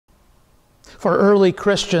For early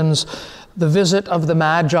Christians, the visit of the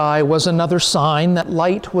Magi was another sign that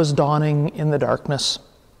light was dawning in the darkness.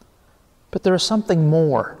 But there is something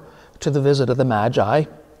more to the visit of the Magi.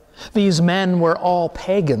 These men were all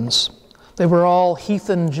pagans. They were all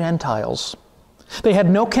heathen Gentiles. They had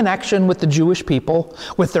no connection with the Jewish people,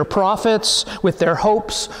 with their prophets, with their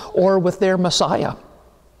hopes, or with their Messiah.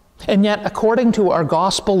 And yet, according to our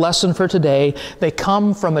gospel lesson for today, they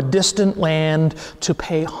come from a distant land to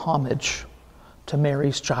pay homage to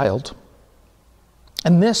Mary's child.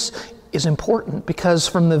 And this is important because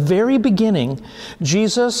from the very beginning,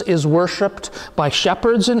 Jesus is worshipped by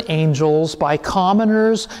shepherds and angels, by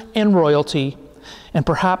commoners and royalty, and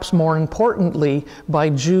perhaps more importantly, by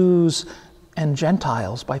Jews and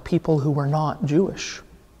Gentiles, by people who were not Jewish.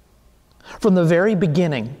 From the very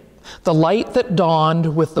beginning, the light that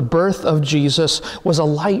dawned with the birth of Jesus was a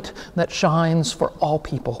light that shines for all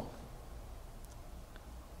people.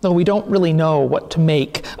 Though we don't really know what to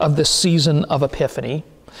make of this season of Epiphany,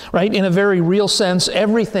 right? In a very real sense,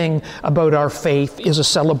 everything about our faith is a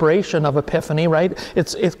celebration of Epiphany, right?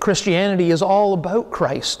 Christianity is all about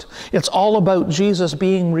Christ. It's all about Jesus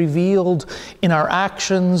being revealed in our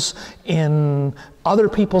actions, in other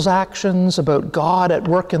people's actions, about God at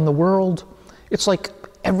work in the world. It's like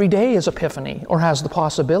every day is Epiphany, or has the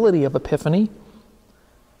possibility of Epiphany.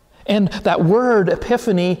 And that word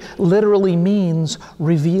epiphany literally means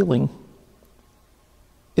revealing.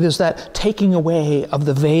 It is that taking away of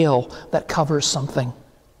the veil that covers something.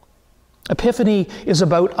 Epiphany is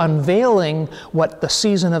about unveiling what the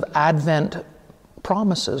season of Advent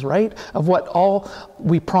promises, right? Of what all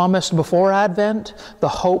we promised before Advent, the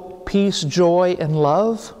hope, peace, joy, and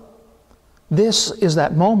love. This is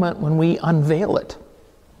that moment when we unveil it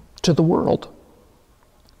to the world.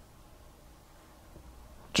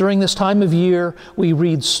 During this time of year, we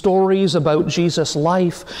read stories about Jesus'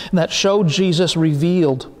 life that show Jesus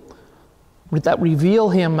revealed, that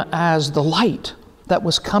reveal him as the light that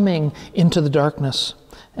was coming into the darkness.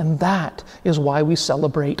 And that is why we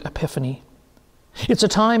celebrate Epiphany. It's a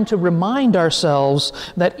time to remind ourselves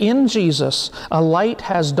that in Jesus, a light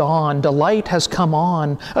has dawned, a light has come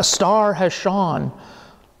on, a star has shone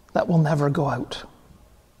that will never go out.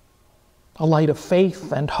 A light of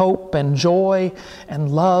faith and hope and joy and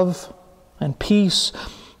love and peace.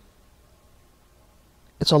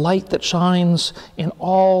 It's a light that shines in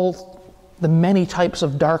all the many types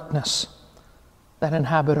of darkness that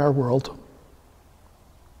inhabit our world.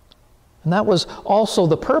 And that was also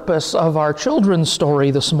the purpose of our children's story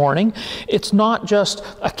this morning. It's not just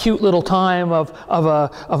a cute little time of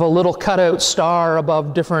a little cutout star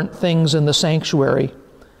above different things in the sanctuary,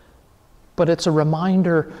 but it's a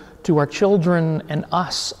reminder to our children and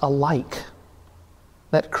us alike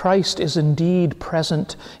that Christ is indeed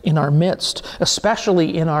present in our midst,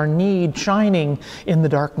 especially in our need, shining in the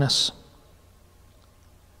darkness.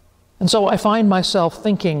 And so I find myself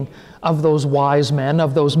thinking of those wise men,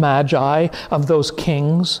 of those magi, of those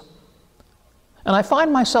kings. And I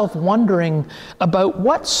find myself wondering about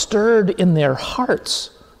what stirred in their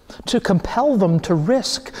hearts to compel them to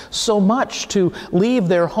risk so much, to leave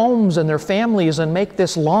their homes and their families and make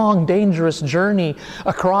this long, dangerous journey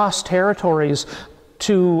across territories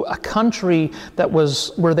to a country that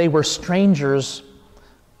was where they were strangers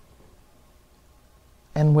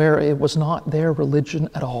and where it was not their religion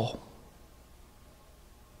at all.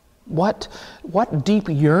 What deep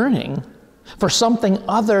yearning for something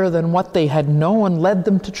other than what they had known led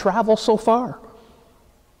them to travel so far?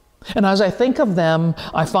 And as I think of them,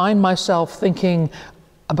 I find myself thinking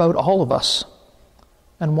about all of us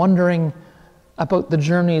and wondering about the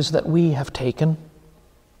journeys that we have taken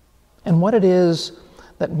and what it is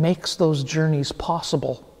that makes those journeys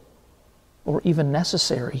possible or even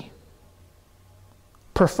necessary,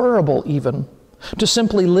 preferable even, to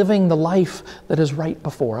simply living the life that is right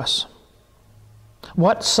before us.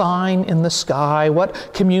 What sign in the sky,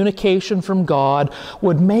 what communication from God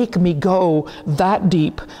would make me go that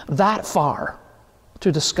deep, that far,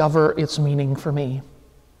 to discover its meaning for me?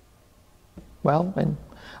 Well, in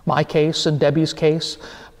my case and Debbie's case,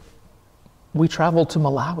 we traveled to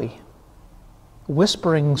Malawi.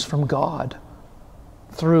 Whisperings from God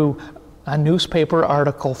through a newspaper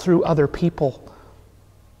article, through other people.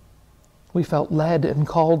 We felt led and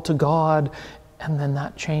called to God, and then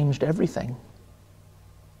that changed everything.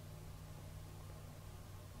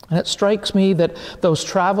 And it strikes me that those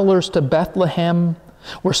travelers to Bethlehem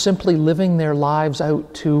were simply living their lives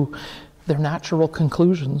out to their natural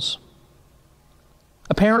conclusions.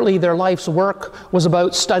 Apparently, their life's work was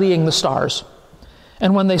about studying the stars.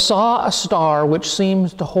 And when they saw a star which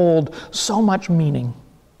seemed to hold so much meaning,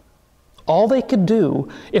 All they could do,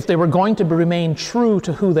 if they were going to remain true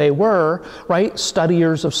to who they were, right,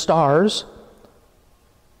 studiers of stars,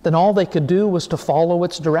 then all they could do was to follow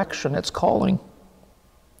its direction, its calling.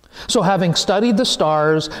 So having studied the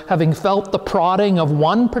stars, having felt the prodding of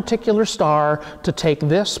one particular star to take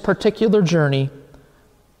this particular journey,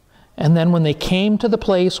 and then when they came to the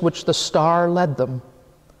place which the star led them,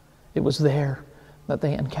 it was there that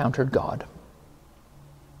they encountered God.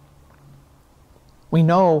 We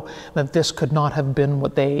know that this could not have been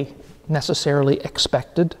what they necessarily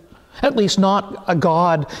expected, at least not a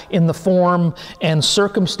God in the form and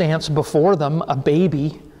circumstance before them, a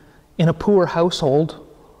baby in a poor household.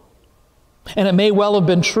 And it may well have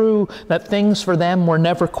been true that things for them were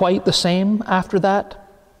never quite the same after that,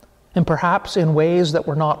 and perhaps in ways that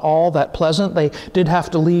were not all that pleasant. They did have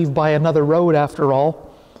to leave by another road after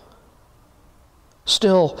all.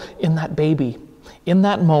 Still, in that baby, in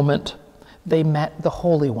that moment, they met the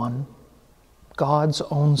Holy One, God's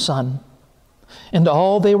own Son. And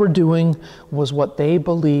all they were doing was what they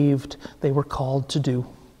believed they were called to do.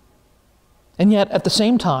 And yet, at the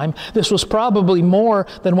same time, this was probably more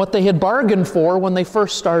than what they had bargained for when they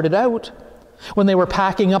first started out. When they were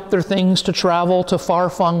packing up their things to travel to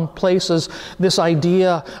far-flung places, this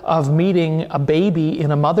idea of meeting a baby in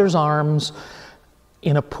a mother's arms,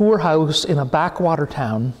 in a poor house, in a backwater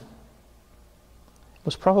town,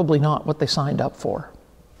 was probably not what they signed up for.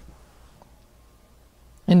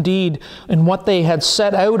 Indeed, in what they had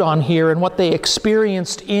set out on here and what they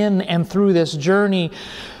experienced in and through this journey,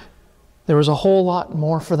 there was a whole lot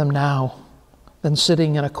more for them now than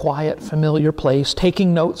sitting in a quiet, familiar place,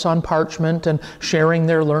 taking notes on parchment and sharing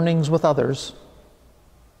their learnings with others.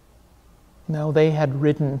 No, they had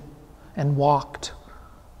ridden and walked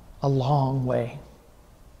a long way,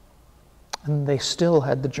 and they still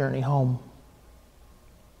had the journey home.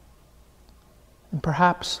 And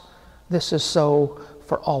perhaps this is so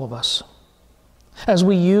for all of us. As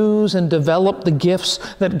we use and develop the gifts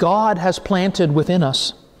that God has planted within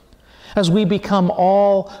us, as we become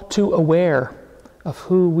all too aware of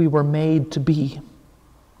who we were made to be,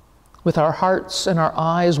 with our hearts and our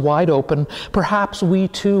eyes wide open, perhaps we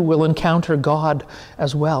too will encounter God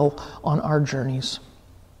as well on our journeys.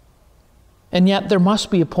 And yet there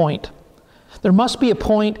must be a point. There must be a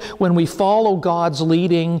point when we follow God's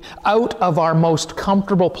leading out of our most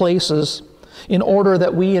comfortable places in order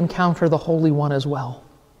that we encounter the Holy One as well.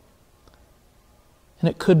 And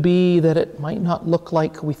it could be that it might not look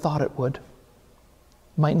like we thought it would,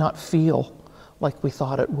 might not feel like we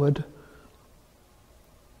thought it would,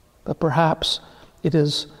 but perhaps it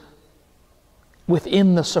is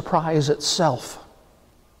within the surprise itself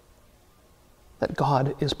that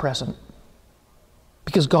God is present.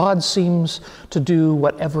 Because God seems to do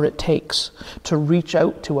whatever it takes to reach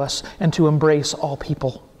out to us and to embrace all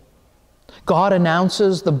people. God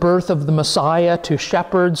announces the birth of the Messiah to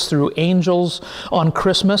shepherds through angels on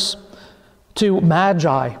Christmas, to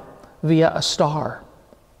Magi via a star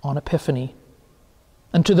on Epiphany,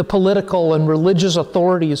 and to the political and religious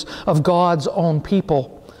authorities of God's own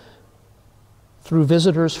people through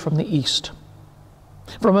visitors from the East.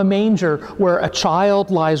 From a manger where a child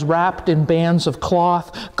lies wrapped in bands of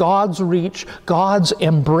cloth, God's reach, God's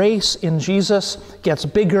embrace in Jesus gets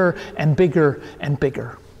bigger and bigger and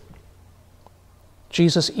bigger.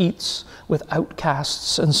 Jesus eats with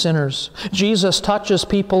outcasts and sinners. Jesus touches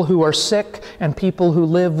people who are sick and people who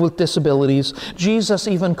live with disabilities. Jesus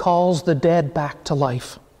even calls the dead back to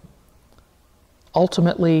life.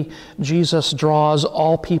 Ultimately, Jesus draws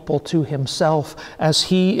all people to himself as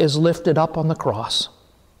he is lifted up on the cross.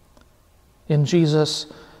 In Jesus,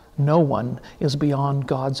 no one is beyond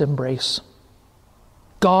God's embrace.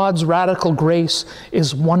 God's radical grace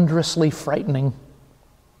is wondrously frightening.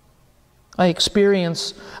 I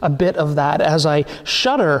experience a bit of that as I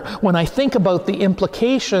shudder when I think about the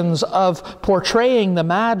implications of portraying the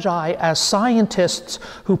Magi as scientists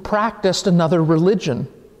who practiced another religion.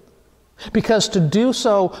 Because to do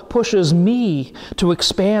so pushes me to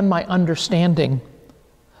expand my understanding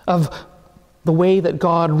of the way that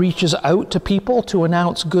God reaches out to people to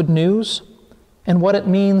announce good news and what it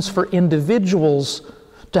means for individuals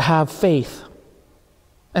to have faith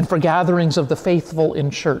and for gatherings of the faithful in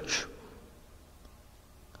church.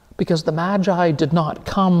 Because the Magi did not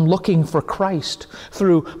come looking for Christ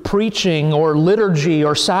through preaching or liturgy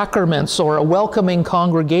or sacraments or a welcoming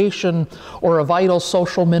congregation or a vital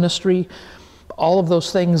social ministry, all of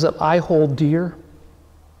those things that I hold dear.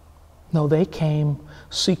 No, they came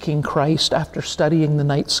seeking Christ after studying the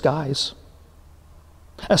night skies.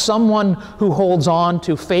 As someone who holds on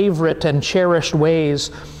to favorite and cherished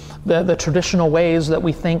ways, the traditional ways that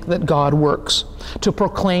we think that God works, to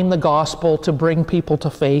proclaim the gospel, to bring people to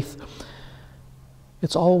faith.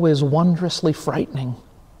 It's always wondrously frightening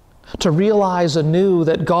to realize anew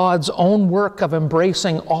that God's own work of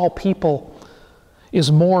embracing all people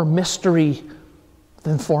is more mystery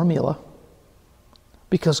than formula,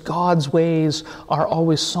 because God's ways are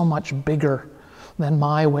always so much bigger than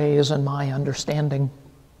my ways and my understanding.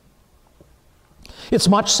 It's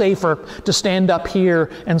much safer to stand up here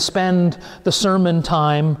and spend the sermon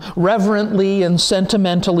time reverently and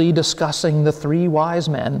sentimentally discussing the three wise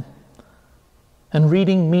men and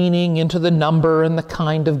reading meaning into the number and the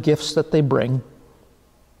kind of gifts that they bring.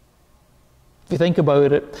 If you think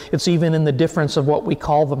about it, it's even in the difference of what we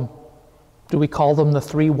call them. Do we call them the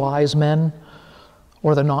three wise men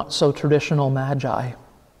or the not so traditional magi?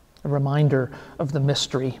 A reminder of the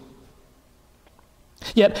mystery.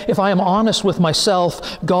 Yet, if I am honest with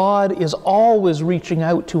myself, God is always reaching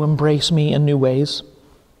out to embrace me in new ways.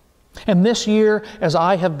 And this year, as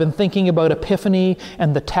I have been thinking about Epiphany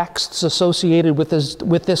and the texts associated with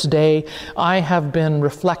this day, I have been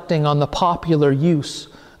reflecting on the popular use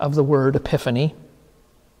of the word Epiphany,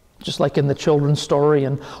 just like in the children's story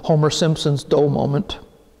and Homer Simpson's Doe moment.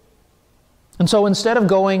 And so instead of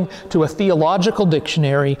going to a theological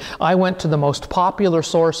dictionary, I went to the most popular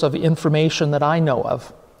source of information that I know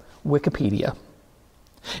of, Wikipedia.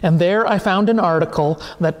 And there I found an article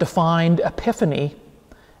that defined Epiphany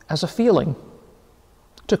as a feeling.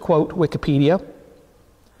 To quote Wikipedia,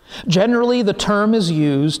 generally the term is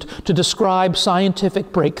used to describe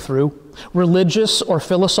scientific breakthrough, religious or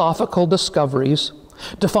philosophical discoveries,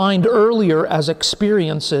 defined earlier as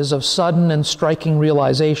experiences of sudden and striking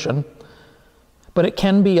realization, but it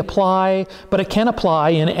can apply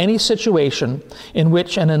in any situation in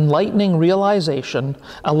which an enlightening realization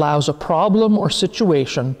allows a problem or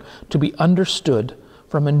situation to be understood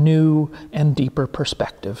from a new and deeper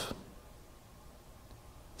perspective.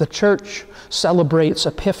 The Church celebrates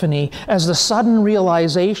Epiphany as the sudden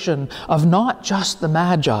realization of not just the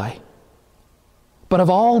Magi, but of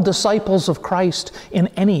all disciples of Christ in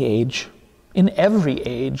any age, in every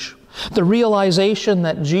age. The realization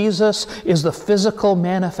that Jesus is the physical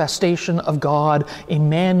manifestation of God,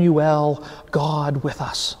 Emmanuel, God with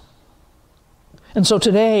us. And so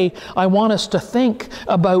today, I want us to think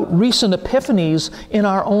about recent epiphanies in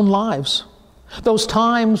our own lives. Those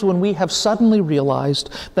times when we have suddenly realized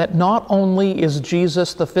that not only is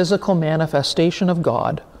Jesus the physical manifestation of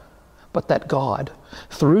God, but that God,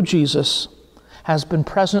 through Jesus, has been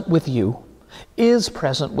present with you, is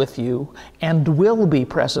present with you, and will be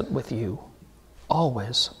present with you,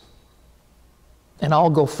 always. And I'll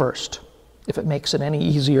go first, if it makes it any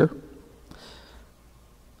easier.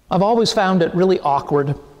 I've always found it really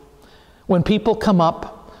awkward when people come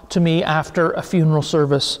up to me after a funeral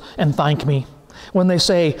service and thank me, when they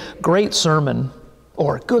say, "Great sermon,"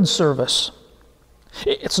 or "Good service."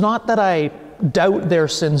 It's not that I doubt their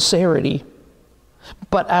sincerity,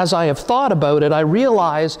 but as I have thought about it, I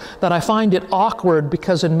realize that I find it awkward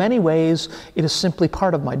because in many ways it is simply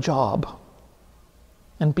part of my job.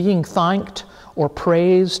 And being thanked or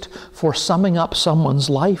praised for summing up someone's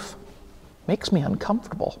life makes me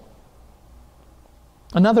uncomfortable.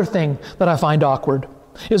 Another thing that I find awkward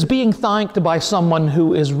is being thanked by someone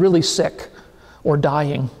who is really sick or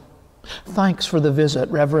dying. "Thanks for the visit,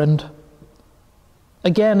 Reverend."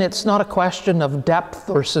 Again, it's not a question of depth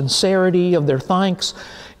or sincerity of their thanks.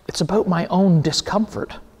 It's about my own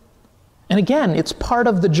discomfort. And again, it's part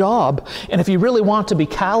of the job. And if you really want to be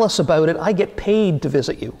callous about it, I get paid to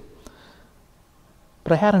visit you.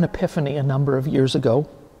 But I had an epiphany a number of years ago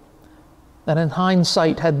that in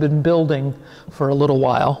hindsight had been building for a little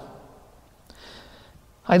while.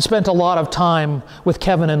 I'd spent a lot of time with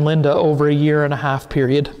Kevin and Linda over a 1.5 year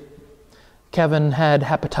period. Kevin had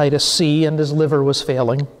hepatitis C and his liver was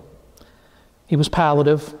failing. He was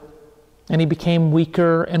palliative, and he became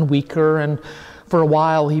weaker and weaker, and for a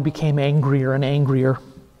while he became angrier and angrier,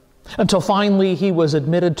 until finally he was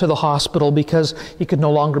admitted to the hospital because he could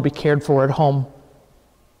no longer be cared for at home.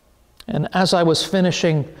 And as I was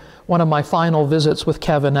finishing one of my final visits with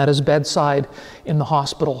Kevin at his bedside in the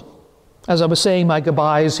hospital, as I was saying my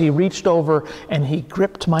goodbyes, he reached over and he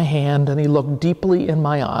gripped my hand and he looked deeply in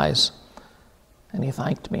my eyes. And he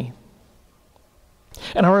thanked me.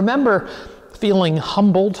 And I remember feeling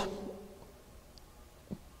humbled,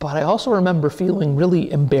 but I also remember feeling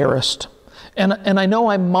really embarrassed. And I know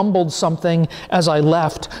I mumbled something as I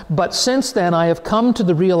left, but since then I have come to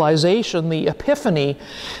the realization, the epiphany,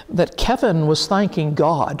 that Kevin was thanking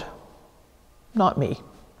God, not me.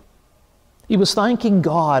 He was thanking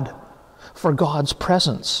God for God's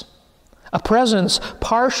presence, a presence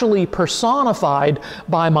partially personified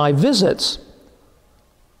by my visits.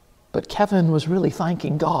 But Kevin was really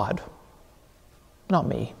thanking God, not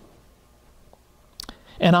me.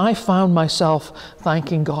 And I found myself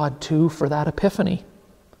thanking God too for that epiphany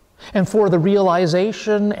and for the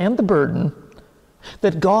realization and the burden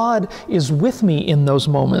that God is with me in those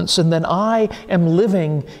moments and that I am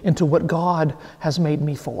living into what God has made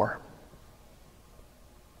me for.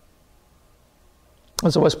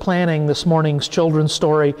 As I was planning this morning's children's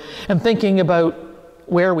story and thinking about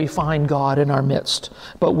where we find God in our midst,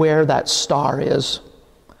 but where that star is,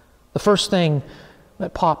 the first thing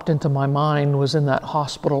that popped into my mind was in that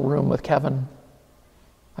hospital room with Kevin.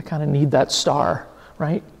 I kind of need that star,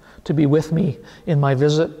 right, to be with me in my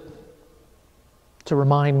visit, to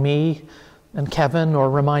remind me and Kevin, or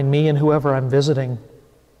remind me and whoever I'm visiting,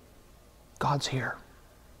 God's here,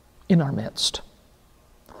 in our midst.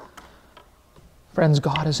 Friends,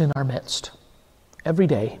 God is in our midst, every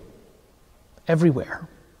day, everywhere.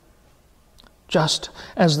 Just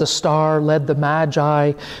as the star led the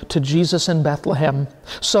Magi to Jesus in Bethlehem,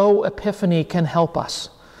 so Epiphany can help us.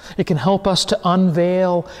 It can help us to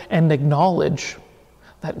unveil and acknowledge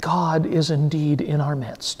that God is indeed in our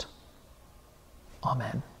midst.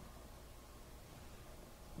 Amen.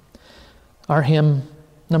 Our hymn,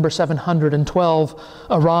 number 712,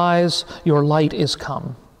 Arise, Your Light is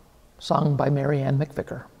Come, sung by Mary Ann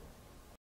McVicker.